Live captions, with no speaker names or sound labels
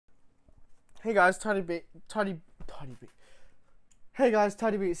Hey guys, Tiny Beat. Hey guys,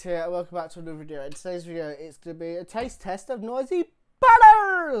 Tiny Beats here, and welcome back to another video. In today's video, it's gonna be a taste test of noisy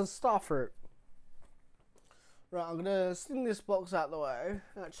butters, StarFruit. Right, I'm gonna sling this box out of the way.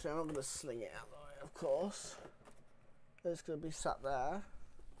 Actually, I'm not gonna sling it out of the way, of course. It's gonna be sat there,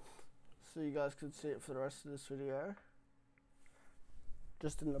 so you guys can see it for the rest of this video.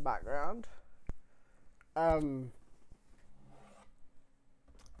 Just in the background.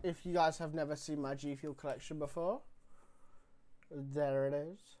 If you guys have never seen my GFUEL collection before, there it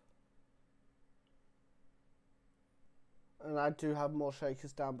is. And I do have more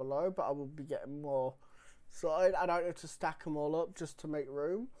shakers down below, but I will be getting more sorted. I don't have to stack them all up just to make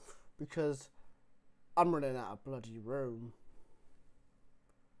room, because I'm running out of bloody room.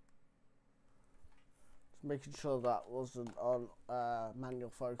 Just making sure that wasn't on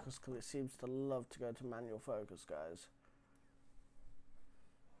manual focus, because it seems to love to go to manual focus, guys.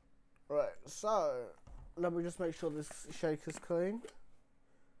 Right, so let me just make sure this shaker's clean.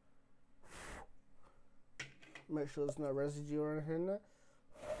 Make sure there's no residue or anything in there.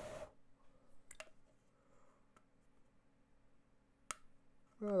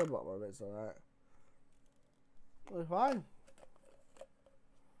 Oh, the bottom of it's alright. We're fine.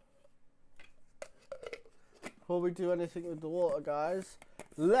 Before we do anything with the water, guys,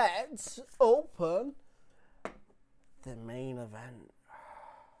 let's open the main event.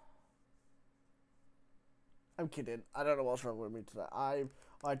 I'm kidding. I don't know what's wrong with me today.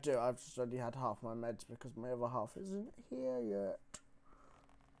 I've just only had half my meds because my other half isn't here yet.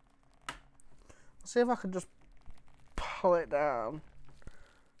 Let's see if I can just pull it down.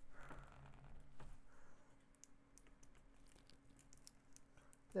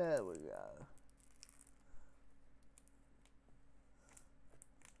 There we go.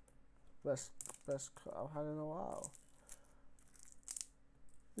 Best cut I've had in a while.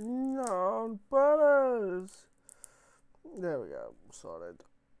 No butters. There we go, sorted.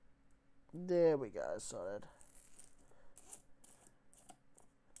 There we go, sorted.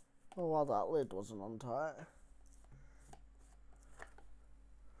 Oh, well, that lid wasn't on tight.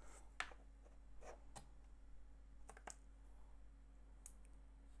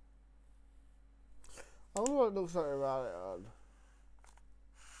 I wonder what it looks like without it on.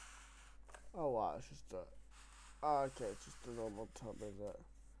 Oh wow, it's just a... Oh, okay, it's just a normal tub, is it?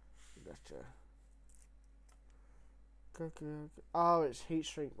 Gotcha. Oh, it's heat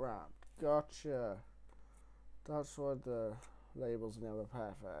shrink wrapped. Gotcha. That's why the label's never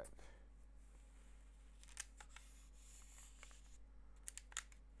perfect.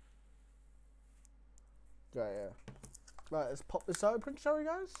 Got ya. Right, let's pop this open, shall we,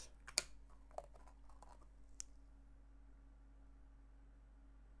 guys?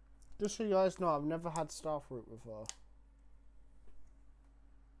 Just so you guys know, I've never had StarFruit before.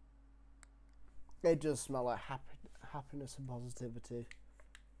 It does smell like happiness and positivity.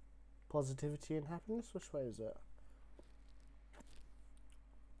 Positivity and happiness? Which way is it?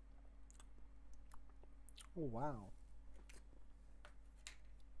 Oh, wow.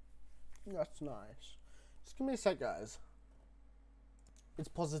 That's nice. Just give me a sec, guys. It's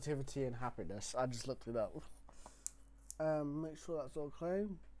positivity and happiness. I just looked it up. Make sure that's all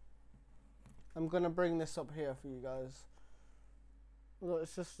clean. I'm going to bring this up here for you guys. Look,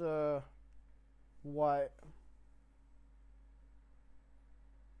 it's just white.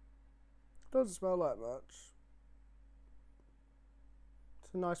 Doesn't smell like much.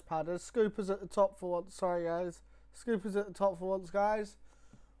 It's a nice powder. Scoopers at the top for once. Sorry, guys. Scoopers at the top for once, guys.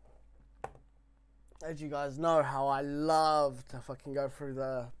 As you guys know, how I love to fucking go through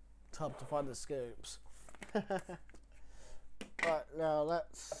the tub to find the scoops. Right, now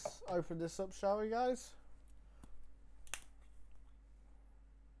let's open this up, shall we, guys?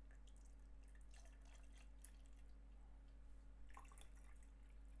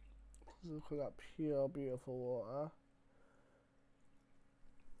 Look at that pure, beautiful water.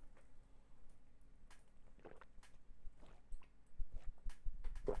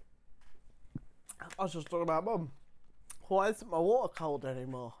 I was just talking about Mum. Why isn't my water cold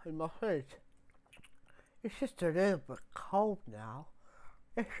anymore in my fridge? It's just a little bit cold now.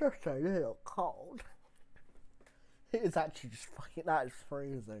 It's just a little cold. It is actually just fucking, that is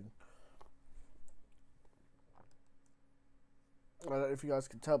freezing. I don't know if you guys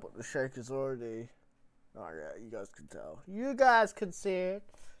can tell, but the shaker's already... Oh yeah, you guys can tell. You guys can see it.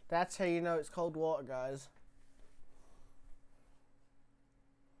 That's how you know it's cold water, guys.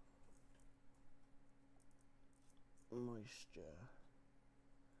 Moisture.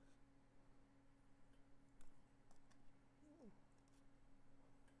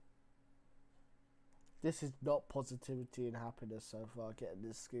 This is not positivity and happiness so far, getting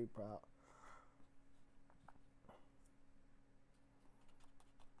this scoop out.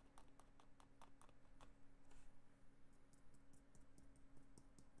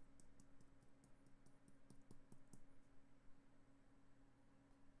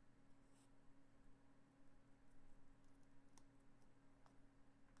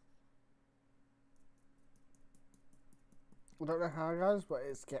 I don't know how, guys, but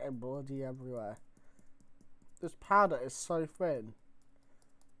it's getting bloody everywhere. This powder is so thin.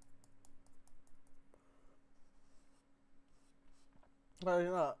 Look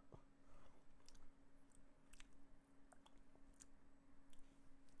at that.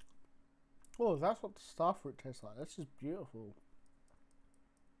 Oh, that's what the StarFruit tastes like. This is beautiful.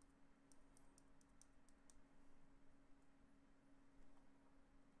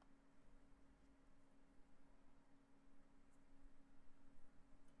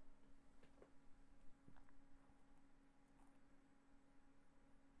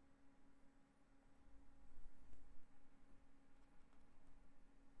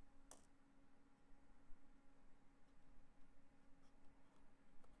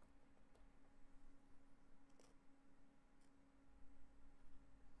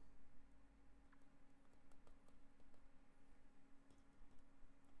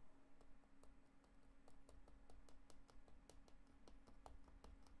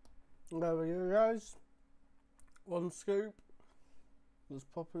 There we go, guys. One scoop. Let's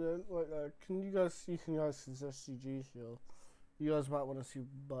pop it in. Wait, can you guys see? Can you guys see GFUEL? You guys might want to see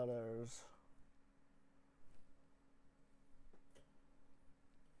butters.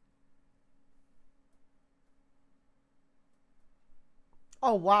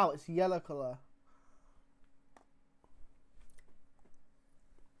 Oh wow, it's yellow color.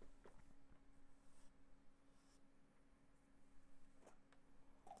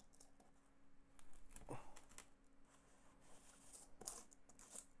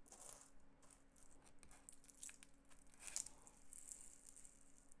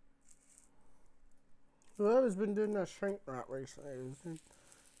 Whoever's been doing that shrink wrap recently,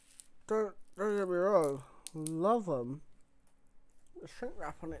 don't get me wrong, love them. The shrink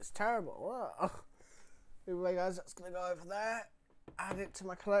wrap on it's terrible. Wow. Anyway, guys, that's gonna go over there. Add it to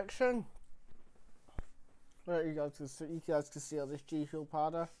my collection. Right, you guys can see all this GFUEL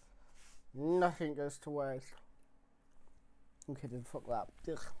powder. Nothing goes to waste. I'm kidding. Fuck that.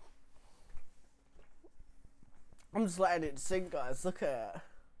 Ugh. I'm just letting it sink, guys. Look at it.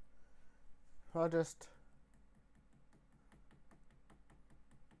 I just.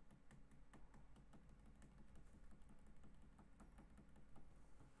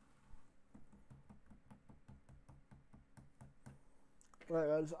 Right,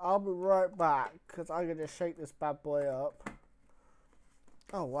 guys, I'll be right back because I'm gonna shake this bad boy up.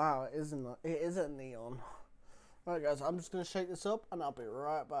 Oh wow, it isn't neon. Right, guys, I'm just gonna shake this up and I'll be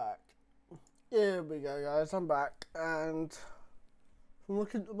right back. Here we go, guys. I'm back, and from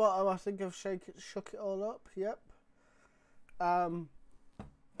looking at the bottom, I think I've shook it all up. Yep.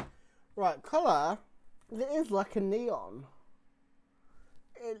 Right, colour. It is like a neon.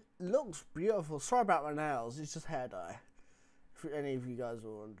 It looks beautiful. Sorry about my nails. It's just hair dye. If any of you guys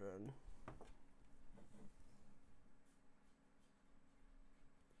were wondering.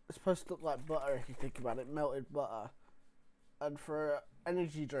 It's supposed to look like butter if you think about it, melted butter. And for an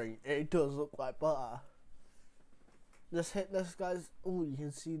energy drink, it does look like butter. Just hit this, guys. Oh, you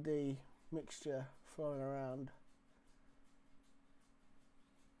can see the mixture flowing around.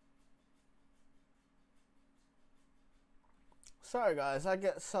 Sorry, guys, I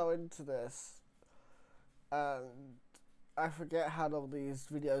get so into this. And I forget how long these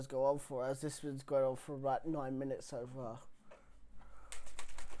videos go on for, as this one's going on for about 9 minutes so far.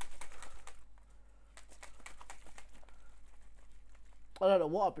 I don't know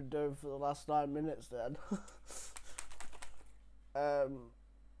what I've been doing for the last 9 minutes then.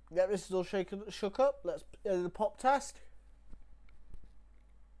 Yeah, this is all shook up. Let's do the pop test.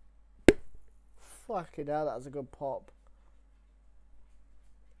 Fucking hell, that was a good pop.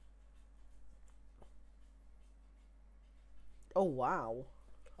 Oh wow,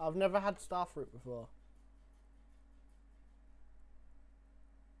 I've never had StarFruit before.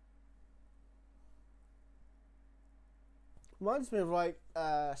 Reminds me of like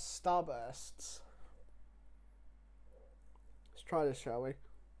Starbursts. Let's try this, shall we?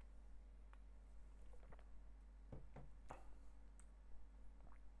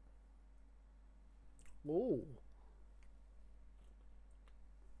 Ooh.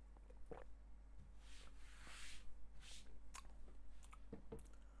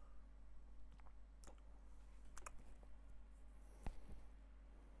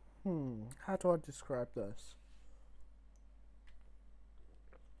 How do I describe this?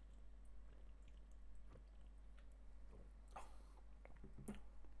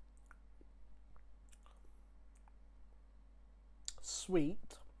 Sweet,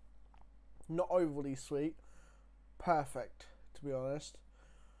 not overly sweet, perfect, to be honest.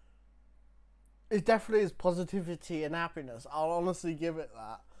 It definitely is positivity and happiness. I'll honestly give it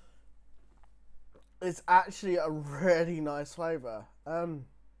that. It's actually a really nice flavour.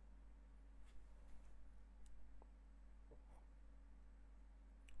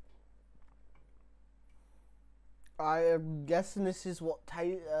 I am guessing this is what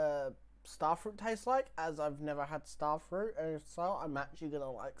StarFruit tastes like, as I've never had StarFruit, and so I'm actually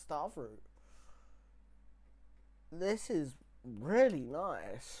gonna like StarFruit. This is really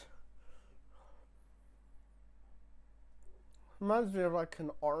nice. Reminds me of like an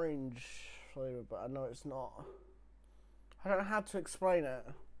orange flavour, but I know it's not. I don't know how to explain it.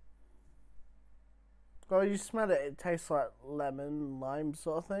 Well, you smell it, it tastes like lemon, lime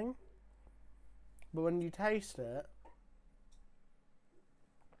sort of thing. But when you taste it,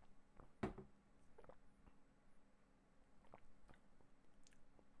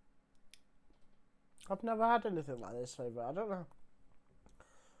 I've never had anything like this flavour. I don't know.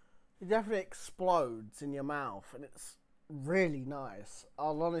 It definitely explodes in your mouth, and it's really nice.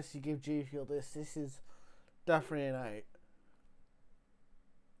 I'll honestly give GFUEL this. This is definitely an 8.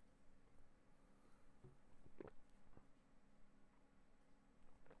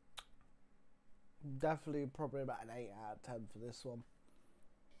 Definitely probably about an 8 out of 10 for this one.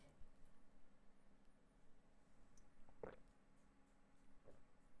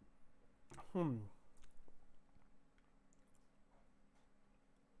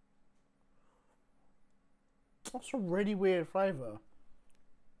 That's a really weird flavour.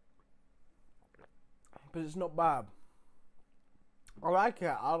 But it's not bad. I like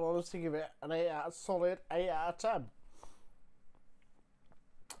it. I'll honestly give it an 8 out of solid 8 out of 10.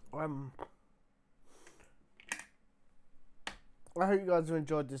 I hope you guys have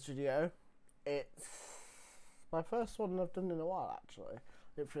enjoyed this video. It's my first one I've done in a while, actually.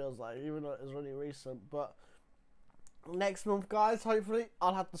 It feels like, even though it was really recent. But next month, guys, hopefully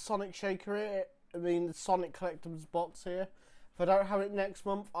I'll have the Sonic Shaker here. I mean, the Sonic Collectibles box here. If I don't have it next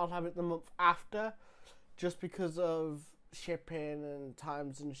month, I'll have it the month after. Just because of shipping and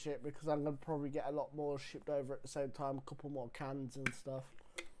times and shit. Because I'm going to probably get a lot more shipped over at the same time. A couple more cans and stuff.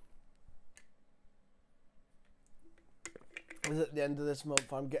 Because at the end of this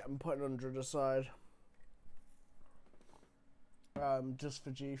month, I'm putting 100 aside. Just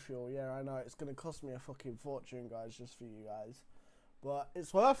for GFUEL. Yeah, I know it's going to cost me a fucking fortune, guys, just for you guys. But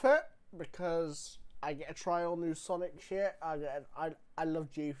it's worth it. Because I get to try all new Sonic shit. I love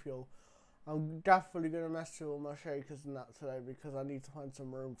GFUEL. I'm definitely going to mess with all my shakers and that today because I need to find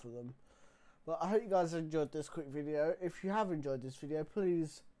some room for them. But I hope you guys enjoyed this quick video. If you have enjoyed this video,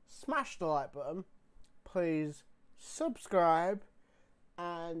 please smash the like button. Please subscribe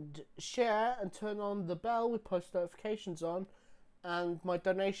and share and turn on the bell with post notifications on. And my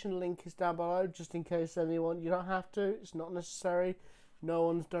donation link is down below just in case anyone, you don't have to, it's not necessary. No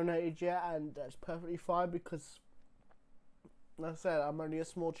one's donated yet, and that's perfectly fine because, like I said, I'm only a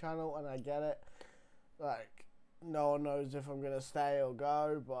small channel and I get it. Like, no one knows if I'm going to stay or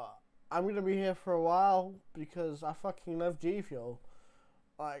go, but I'm going to be here for a while because I fucking love GFUEL.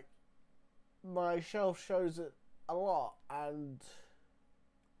 Like, my shelf shows it a lot, and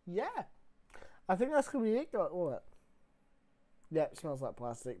yeah. I think that's going to be it, won't it? Yeah, it smells like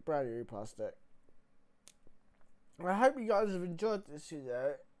plastic, brand new plastic. I hope you guys have enjoyed this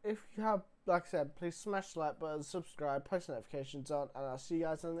video. If you have, like I said, please smash the like button, subscribe, post notifications on, and I'll see you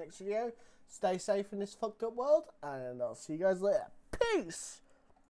guys in the next video. Stay safe in this fucked up world, and I'll see you guys later. Peace!